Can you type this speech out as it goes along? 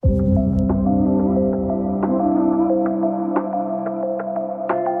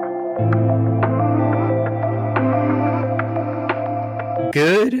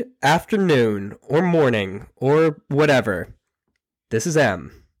Good afternoon, or morning, or whatever. This is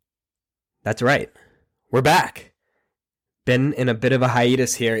M. That's right. We're back. Been in a bit of a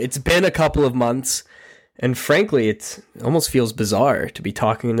hiatus here. It's been a couple of months, and frankly, it almost feels bizarre to be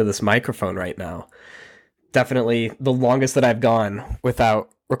talking into this microphone right now. Definitely the longest that I've gone without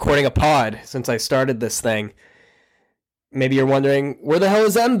recording a pod since I started this thing. Maybe you're wondering, where the hell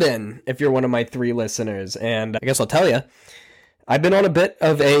has M been, if you're one of my 3 listeners? And I guess I'll tell you. I've been on a bit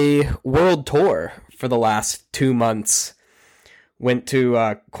of a world tour for the last 2 months. Went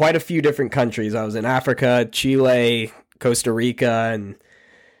to quite a few different countries. I was in Africa, Chile, Costa Rica, and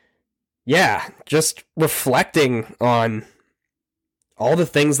yeah, just reflecting on all the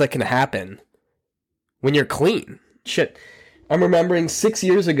things that can happen when you're clean. Shit, I'm remembering 6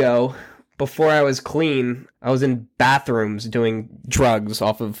 years ago, before I was clean, I was in bathrooms doing drugs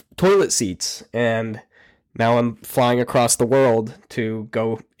off of toilet seats, and now I'm flying across the world to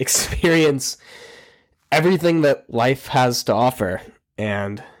go experience everything that life has to offer.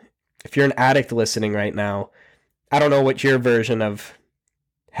 And if you're an addict listening right now, I don't know what your version of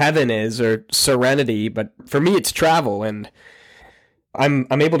heaven is or serenity, but for me it's travel, and I'm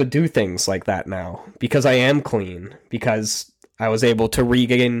able to do things like that now because I am clean, because I was able to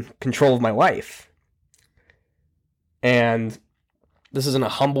regain control of my life. And this isn't a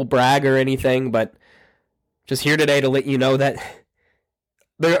humble brag or anything, but just here today to let you know that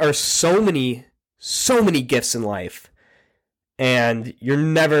there are so many gifts in life, and you're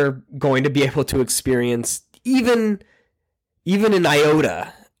never going to be able to experience even an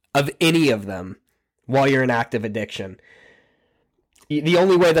iota of any of them while you're in active addiction. The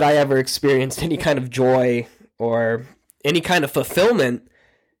only way that I ever experienced any kind of joy or any kind of fulfillment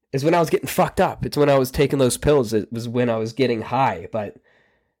is when I was getting fucked up. It's when I was taking those pills. It was when I was getting high. But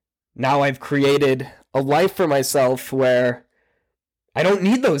now I've created a life for myself where I don't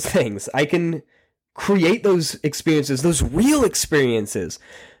need those things. I can create those experiences, those real experiences,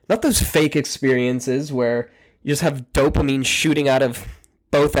 not those fake experiences where you just have dopamine shooting out of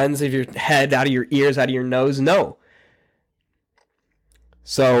both ends of your head, out of your ears, out of your nose. No.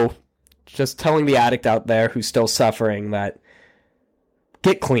 So, just telling the addict out there who's still suffering that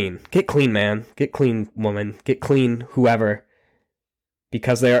get clean, man, get clean, woman, get clean, whoever,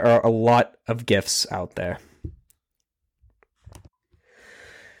 because there are a lot of gifts out there.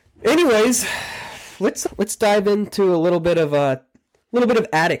 Anyways, let's dive into a little bit of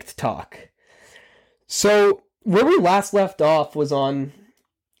addict talk. So where we last left off was on,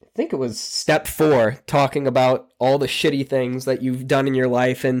 I think it was step 4, talking about all the shitty things that you've done in your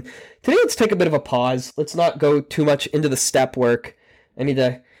life. And today let's take a bit of a pause. Let's not go too much into the step work. I need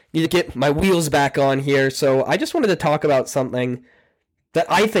to get my wheels back on here. So I just wanted to talk about something that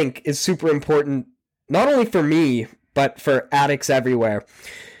I think is super important, not only for me, but for addicts everywhere.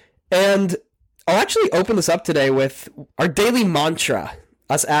 And I'll actually open this up today with our daily mantra.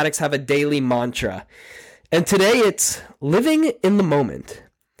 Us addicts have a daily mantra. And today it's living in the moment.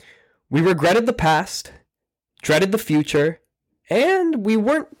 We regretted the past, dreaded the future, and we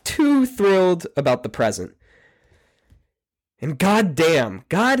weren't too thrilled about the present. And goddamn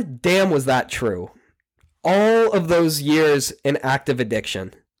was that true. All of those years in active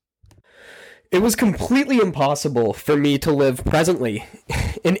addiction. It was completely impossible for me to live presently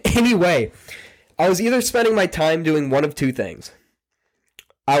in any way. I was either spending my time doing one of 2 things.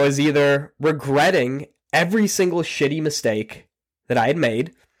 I was either regretting every single shitty mistake that I had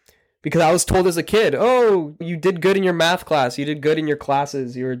made, because I was told as a kid, oh, you did good in your math class, you did good in your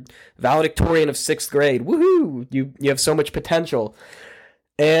classes, you're valedictorian of 6th grade, woohoo, you have so much potential.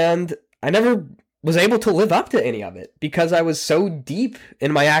 And I never was able to live up to any of it because I was so deep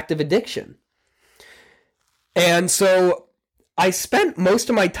in my active addiction. And so I spent most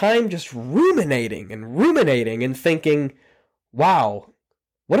of my time just ruminating and thinking, wow,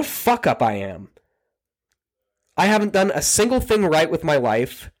 what a fuck up I am. I haven't done a single thing right with my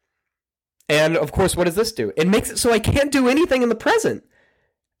life. And of course, what does this do? It makes it so I can't do anything in the present.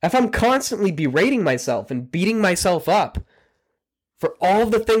 If I'm constantly berating myself and beating myself up for all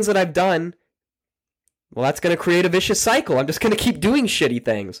of the things that I've done, well, that's going to create a vicious cycle. I'm just going to keep doing shitty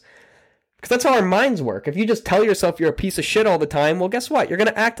things. Because that's how our minds work. If you just tell yourself you're a piece of shit all the time, well, guess what? You're going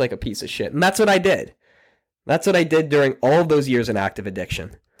to act like a piece of shit. And that's what I did. That's what I did during all of those years in active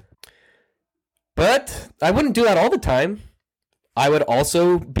addiction. But I wouldn't do that all the time. I would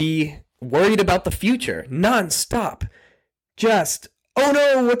also be worried about the future, nonstop. Just, oh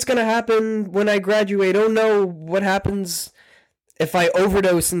no, what's going to happen when I graduate? Oh no, what happens if I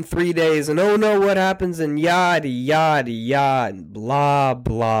overdose in 3 days? And oh no, what happens? And yada, yada, yada, and blah,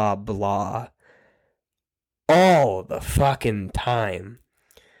 blah, blah. All the fucking time.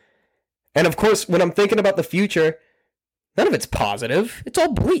 And of course, when I'm thinking about the future, none of it's positive. It's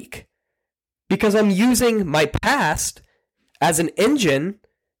all bleak. Because I'm using my past as an engine,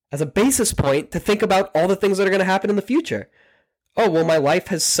 as a basis point to think about all the things that are going to happen in the future. Oh, well, my life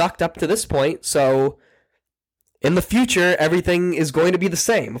has sucked up to this point, so in the future, everything is going to be the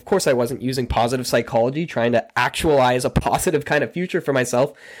same. Of course, I wasn't using positive psychology, trying to actualize a positive kind of future for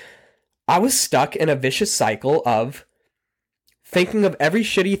myself. I was stuck in a vicious cycle of thinking of every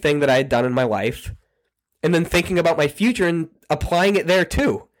shitty thing that I had done in my life, and then thinking about my future and applying it there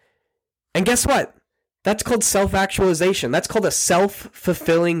too. And guess what? That's called self-actualization. That's called a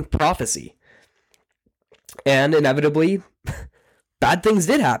self-fulfilling prophecy. And inevitably, bad things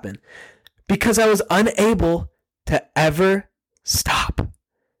did happen because I was unable to ever stop.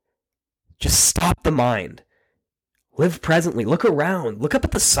 Just stop the mind. Live presently. Look around. Look up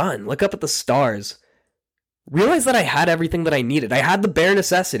at the sun. Look up at the stars. Realize that I had everything that I needed. I had the bare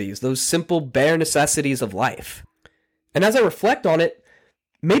necessities, those simple bare necessities of life. And as I reflect on it,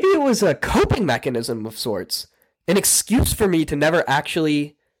 maybe it was a coping mechanism of sorts, an excuse for me to never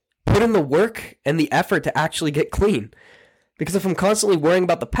actually put in the work and the effort to actually get clean. Because if I'm constantly worrying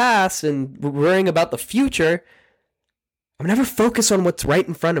about the past and worrying about the future, I'm never focused on what's right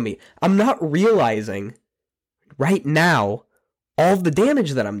in front of me. I'm not realizing right now all of the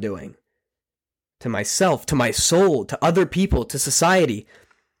damage that I'm doing to myself, to my soul, to other people, to society.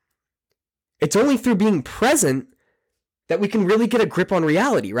 It's only through being present that we can really get a grip on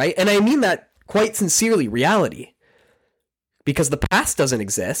reality, right? And I mean that quite sincerely, reality. Because the past doesn't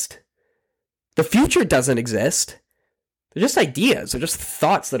exist. The future doesn't exist. They're just ideas. They're just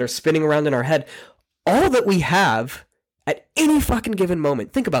thoughts that are spinning around in our head. All that we have at any fucking given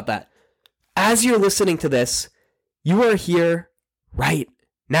moment, think about that. As you're listening to this, you are here right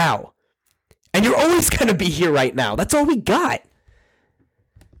now. And you're always going to be here right now. That's all we got.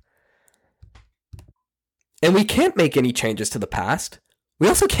 And we can't make any changes to the past. We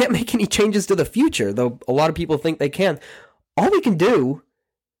also can't make any changes to the future, though a lot of people think they can. All we can do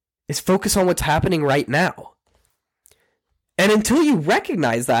is focus on what's happening right now. And until you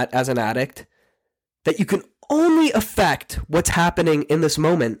recognize that as an addict, that you can only affect what's happening in this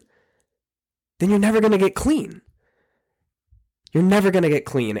moment, then you're never going to get clean. You're never going to get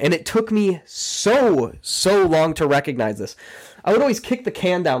clean. And it took me so long to recognize this. I would always kick the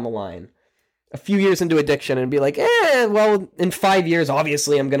can down the line a few years into addiction and be like, well, in 5 years,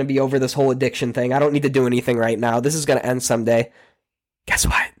 obviously I'm going to be over this whole addiction thing. I don't need to do anything right now. This is going to end someday. Guess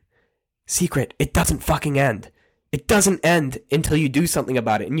what? Secret, it doesn't fucking end. It doesn't end until you do something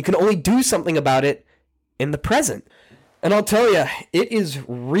about it. And you can only do something about it in the present. And I'll tell you, it is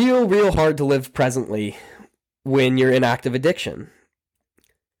real hard to live presently when you're in active addiction.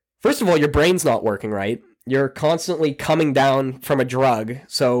 First of all, your brain's not working right. You're constantly coming down from a drug,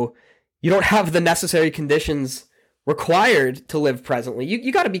 so you don't have the necessary conditions required to live presently.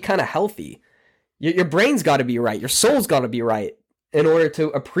 You got to be kind of healthy. Your brain's got to be right. Your soul's got to be right in order to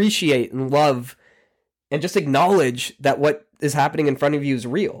appreciate and love and just acknowledge that what is happening in front of you is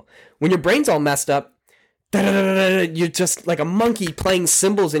real. When your brain's all messed up, you're just like a monkey playing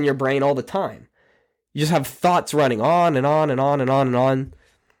cymbals in your brain all the time. You just have thoughts running on and on and on and on and on.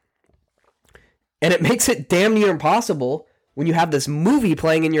 And it makes it damn near impossible when you have this movie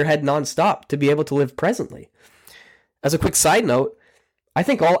playing in your head nonstop to be able to live presently. As a quick side note, I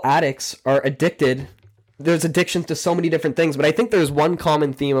think all addicts are addicted. There's addictions to so many different things, but I think there's one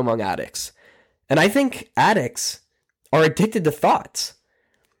common theme among addicts. And I think addicts are addicted to thoughts.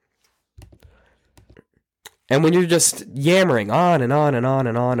 And when you're just yammering on and on and on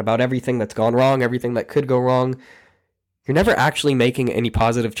and on about everything that's gone wrong, everything that could go wrong, you're never actually making any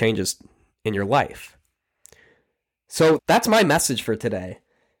positive changes in your life. So that's my message for today,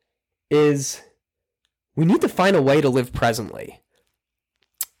 is we need to find a way to live presently.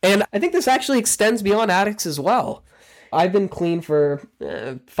 And I think this actually extends beyond addicts as well. I've been clean for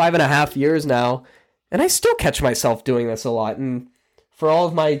 5.5 years now, and I still catch myself doing this a lot. And for all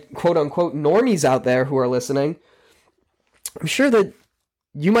of my quote-unquote normies out there who are listening, I'm sure that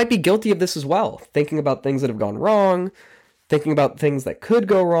you might be guilty of this as well. Thinking about things that have gone wrong, thinking about things that could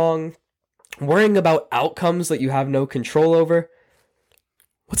go wrong, worrying about outcomes that you have no control over.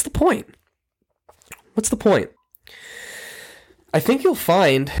 What's the point? What's the point? I think you'll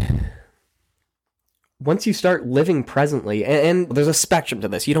find once you start living presently, and there's a spectrum to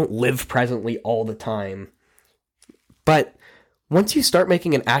this, you don't live presently all the time, but once you start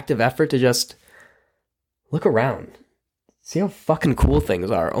making an active effort to just look around, see how fucking cool things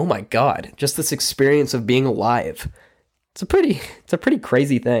are. Oh my God, just this experience of being alive. It's a pretty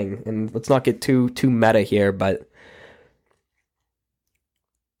crazy thing, and let's not get too meta here, but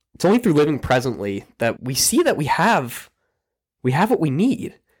It's only through living presently that we see that we have what we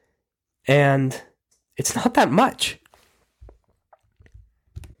need. And it's not that much.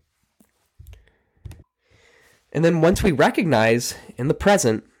 And then once we recognize in the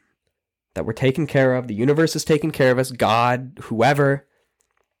present that we're taken care of, the universe is taking care of us, God, whoever,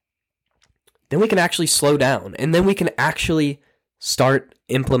 then we can actually slow down. And then we can actually start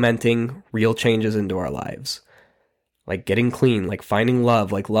implementing real changes into our lives. Like getting clean, like finding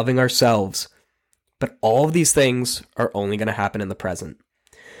love, like loving ourselves. But all of these things are only going to happen in the present.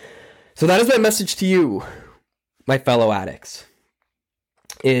 So that is my message to you, my fellow addicts,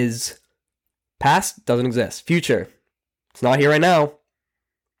 is past doesn't exist. Future, it's not here right now.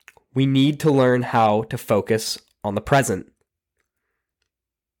 We need to learn how to focus on the present.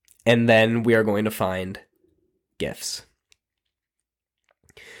 And then we are going to find gifts.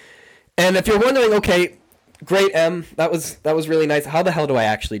 And if you're wondering, okay, great, Em, that was really nice. How the hell do I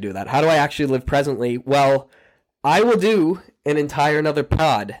actually do that? How do I actually live presently? Well, I will do an entire another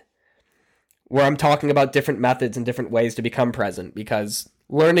pod where I'm talking about different methods and different ways to become present, because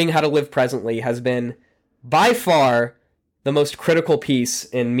learning how to live presently has been by far the most critical piece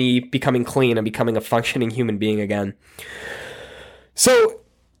in me becoming clean and becoming a functioning human being again. So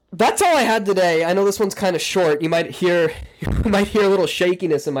that's all I had today. I know this one's kind of short. You might hear a little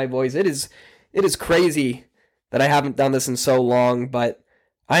shakiness in my voice. It is crazy that I haven't done this in so long, but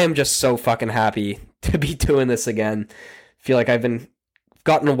I am just so fucking happy to be doing this again. I feel like I've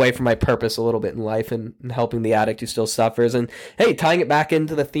gotten away from my purpose a little bit in life and helping the addict who still suffers. And hey, tying it back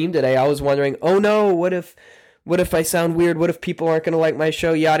into the theme today, I was wondering, oh no, what if I sound weird? What if people aren't going to like my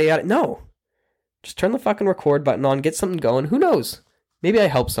show? Yada, yada. No. Just turn the fucking record button on, get something going. Who knows? Maybe I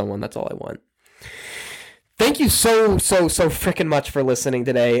help someone. That's all I want. Thank you so freaking much for listening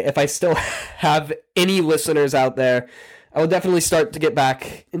today. If I still have any listeners out there, I will definitely start to get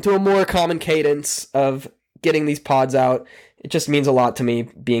back into a more common cadence of getting these pods out. It just means a lot to me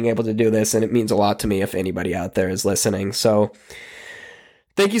being able to do this, and it means a lot to me if anybody out there is listening. So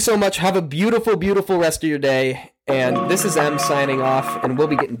thank you so much. Have a beautiful, beautiful rest of your day. And this is Em signing off, and we'll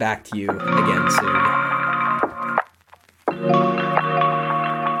be getting back to you again soon.